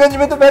हजरतगंज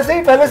में तो वैसे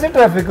ही पहले से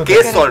ट्रैफिक होता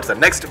है। Case solve sir.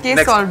 Next.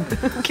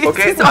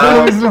 Okay.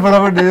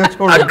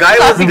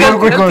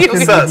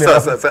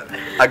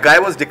 A guy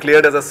was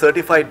declared as a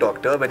certified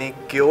doctor when he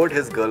cured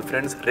his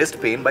girlfriend's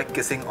wrist pain by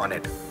kissing on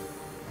it.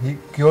 He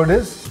cured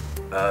his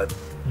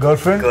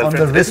girlfriend on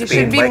the wrist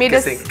pain by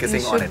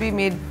kissing on it.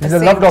 He's a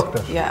love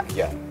doctor.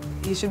 Yeah.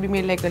 He should be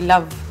made like a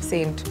love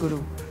saint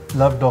guru.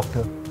 Love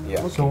doctor.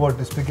 Yeah. So what?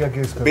 इस पे क्या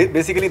case करें?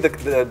 Basically,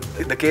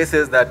 the case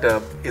is that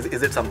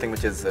is it something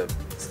which is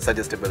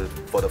suggestible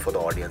for the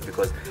audience,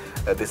 because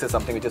this is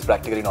something which is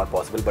practically not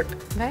possible, but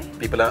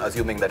people are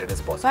assuming that it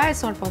is possible. Why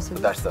it's not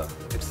possible? So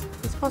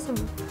it's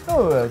possible. No,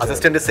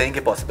 assistant is saying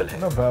कि possible है.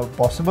 No,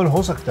 possible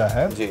हो सकता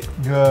है. जी.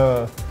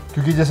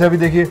 क्योंकि जैसे अभी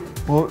देखिए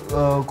वो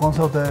कौन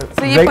सा होता है?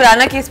 तो ये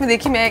पुराना केस में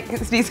देखिए मैं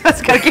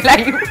रिसर्च करके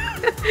लाई हूँ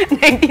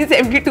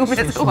 1972 में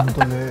से हुआ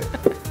था।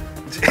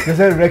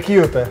 जैसे रेकी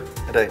होता है,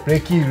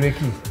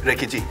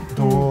 रेकी जी,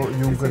 तो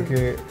यूं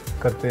करके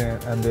करते हैं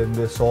and then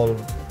they solve.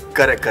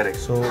 Correct.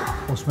 So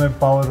उसमें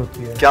पावर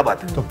होती है। क्या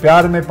बात है? तो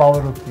प्यार में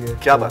पावर होती है।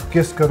 क्या बात?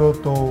 किस करो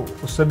तो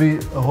उससे भी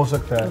हो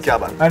सकता है। क्या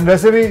बात? एंड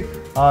वैसे भी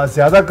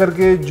ज्यादा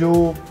करके जो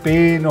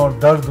पेन और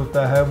दर्द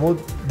होता है वो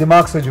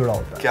दिमाग से जुड़ा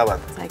होता है। क्या बात?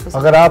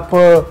 अगर आप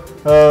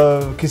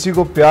किसी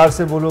को प्यार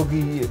से बोलो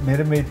कि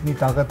मेरे में इतनी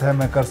ताकत है,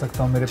 मैं कर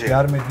सकता हूँ, मेरे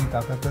प्यार में इतनी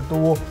ताकत है, तो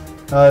वो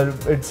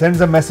it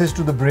sends a message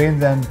to the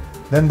brain and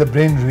then the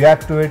brain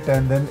react to it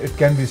and then it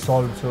can be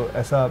solved. So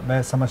ऐसा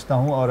मैं समझता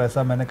हूँ और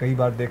ऐसा मैंने कई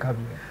बार देखा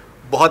भी है।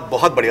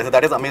 बहुत बढ़िया। So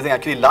that is amazing.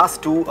 Actually,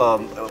 last two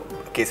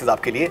cases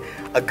आपके लिए.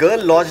 A girl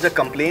lodged a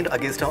complaint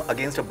against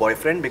her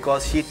boyfriend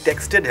because she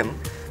texted him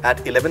at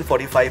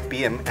 11:45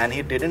 p.m. and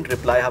he didn't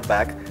reply her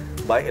back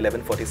by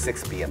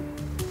 11:46 p.m.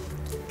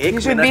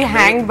 You should be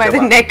hanged by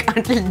the neck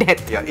until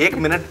death. या 1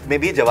 minute में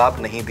भी जवाब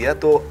नहीं दिया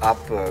तो आप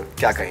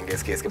क्या कहेंगे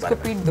इस केस के बारे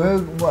में?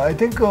 I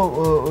think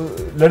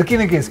लड़की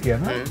ने केस किया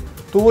ना,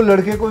 तो वो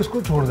लड़के को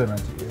इसको छोड़ देना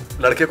चाहिए।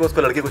 लड़के को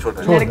उसको लड़की को छोड़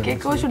देना। लड़के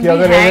को should be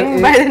hanged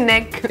by the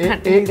neck।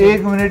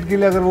 एक मिनट के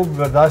लिए अगर वो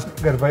बर्दाश्त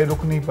कर पाए,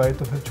 रुक नहीं पाए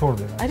तो फिर छोड़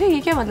देना। अरे ये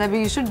क्या मतलब है?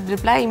 You should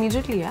reply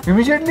immediately यार।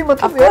 Immediately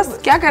मतलब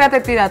क्या कर रहा था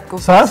इतनी रात को?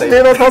 सांस ले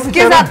रहा था।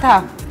 किसके साथ था?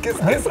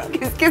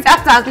 किसके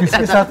साथ?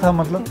 किसके साथ था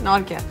मतलब?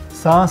 और क्या?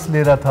 सांस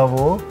ले रहा था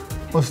वो,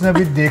 उसने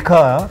अभी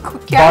देखा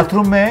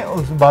बाथरूम में,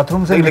 उस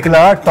बाथरूम से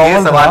निकला टॉवल।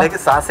 ये सवाल है कि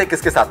सांस से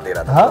किसके साथ ले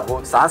रहा था? हाँ?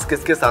 वो सांस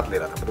किसके साथ ले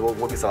रहा था? मतलब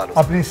वो भी सवाल हो।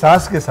 अपनी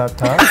सास के साथ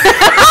था।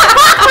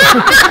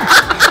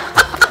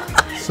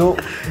 सो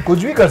कुछ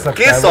भी कर सकता है।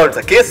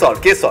 Case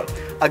solve.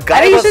 A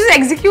guy you should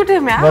execute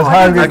him, yeah.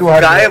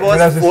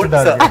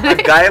 A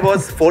guy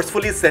was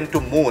forcefully sent to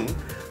moon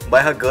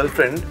by her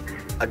girlfriend.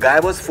 A guy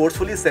was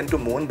forcefully sent to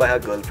moon by her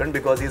girlfriend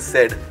because he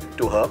said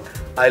to her,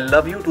 "I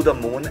love you to the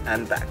moon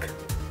and back."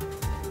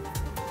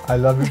 I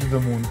love you to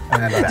the moon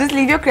and back. Just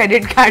leave your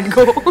credit card,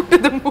 go to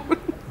the moon.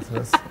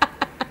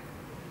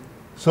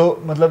 So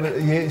मतलब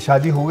ये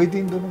शादी हो गई थी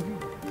इन दोनों की?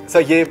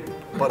 Sir ये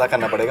पता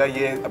करना पड़ेगा,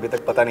 ये अभी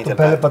तक पता नहीं चला।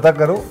 पहले पता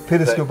करो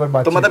फिर इसके ऊपर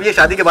बात। तो मतलब ये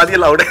शादी के बाद ये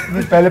लाउड है?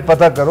 नहीं, पहले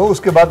पता करो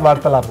उसके बाद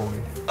वार्तालाप होगी।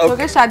 तो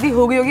अगर शादी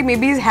हो गई होगी,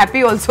 maybe he's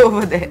happy also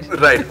over there.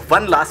 Right.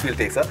 One last we'll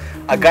take, sir.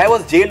 A guy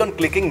was jailed on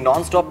clicking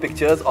non-stop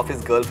pictures of his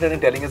girlfriend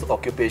and telling his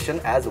occupation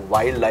as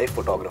wildlife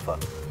photographer.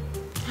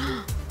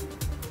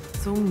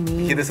 So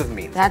mean. This is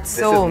mean. That's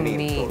this so is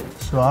mean.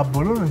 So आप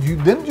बोलो ना,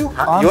 then you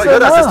answer. You're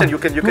the assistant. You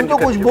can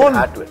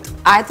add to it.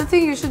 I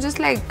think you should just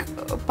like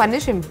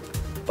punish him.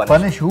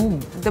 Punish who?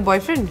 The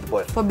boyfriend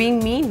for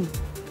being mean.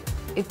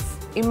 It's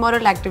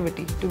immoral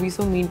activity to be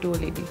so mean to a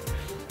lady.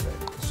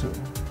 So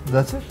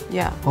that's it.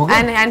 Yeah.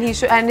 Okay. And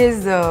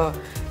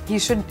he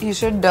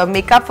should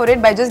make up for it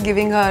by just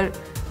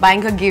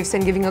buying her gifts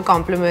and giving her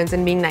compliments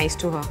and being nice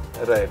to her.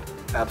 Right.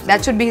 Absolutely.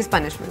 That should be his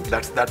punishment.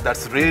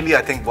 That's really,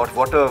 I think,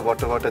 what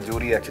a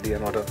jury actually,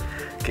 and what a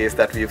cases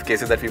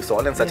that we've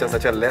solved in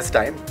such a less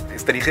time.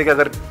 इस तरीके का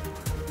अगर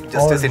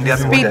justice India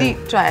में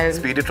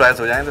speedy trials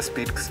हो जाएं, the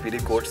speedy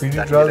courts. Speedy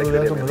trials हो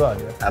जाए तो मजा आ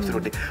जाए.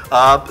 Absolutely.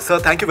 Sir,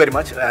 thank you very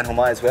much, and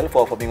Huma as well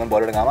for being on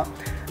Bollywood Hungama,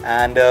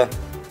 and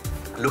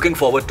looking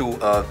forward to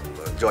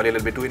Jolly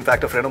LLB 2. In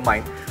fact, a friend of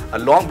mine,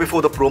 long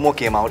before the promo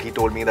came out, he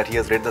told me that he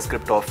has read the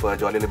script of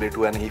Jolly LLB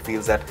 2 and he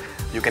feels that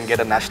you can get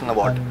a national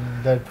award.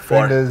 And that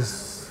friend is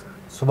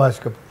Subhash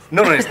Kapoor.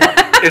 No, it's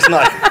not. It's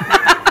not.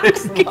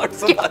 It's not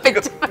Subhash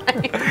Kapoor.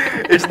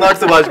 It's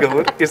not Subhash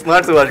Kapoor. It's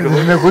not Subhash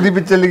Kapoor. मैं खुद ही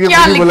picture लिखे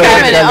क्या लिखा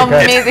है मैंने?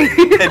 Amazing.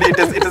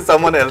 It is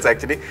someone else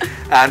actually.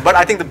 But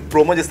I think the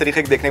promo जिस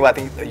तरीके से देखने के बाद, I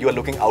think you are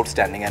looking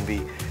outstanding, and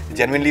we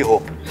genuinely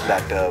hope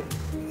that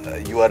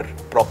you are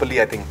properly,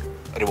 I think,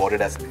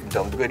 rewarded as in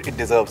terms, because it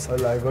deserves.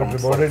 Well, I got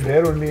rewarded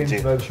there only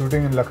while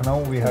shooting in Lucknow.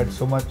 We had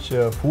so much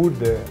food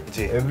there.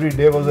 Every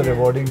day was a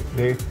rewarding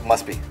day.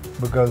 Must be.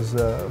 Because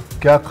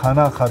क्या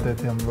खाना खाते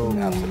थे हम लोग.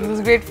 It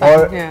was great fun.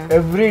 और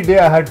every day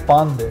I had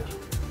pan there.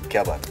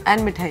 क्या बात. And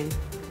मिठाई.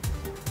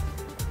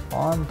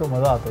 पान तो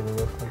मजा आता था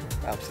उसका.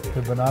 Absolutely.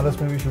 फिर बनारस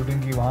में भी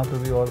शूटिंग की, वहाँ पे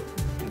भी और.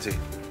 जी.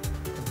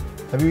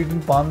 Have you eaten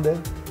pan there?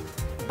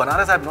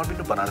 Banaras, I have not been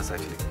to Banaras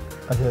actually.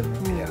 अच्छा.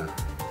 Yeah.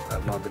 I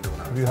have not been to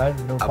Banaras. Have you had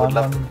no I pan? would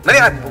love to.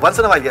 No, once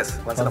in a while, yes.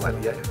 Once in a while,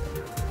 yeah.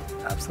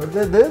 Absolutely.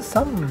 But there's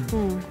some.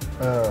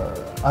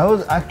 I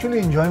was actually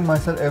enjoying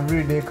myself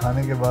every day.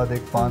 खाने के बाद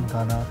एक पान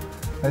खाना.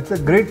 It's a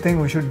great thing.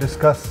 We should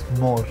discuss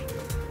more.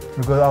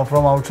 Because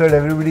from outside,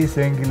 everybody is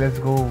saying, let's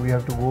go, we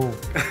have to go.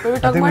 But we're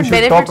talking about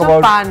benefits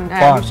of pan.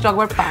 We should talk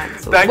about pan.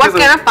 So what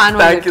kind of pan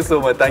was it? Thank you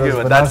so much. Thank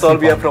you. That's all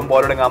we have from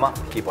Bollywood Hungama.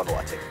 Keep on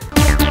watching.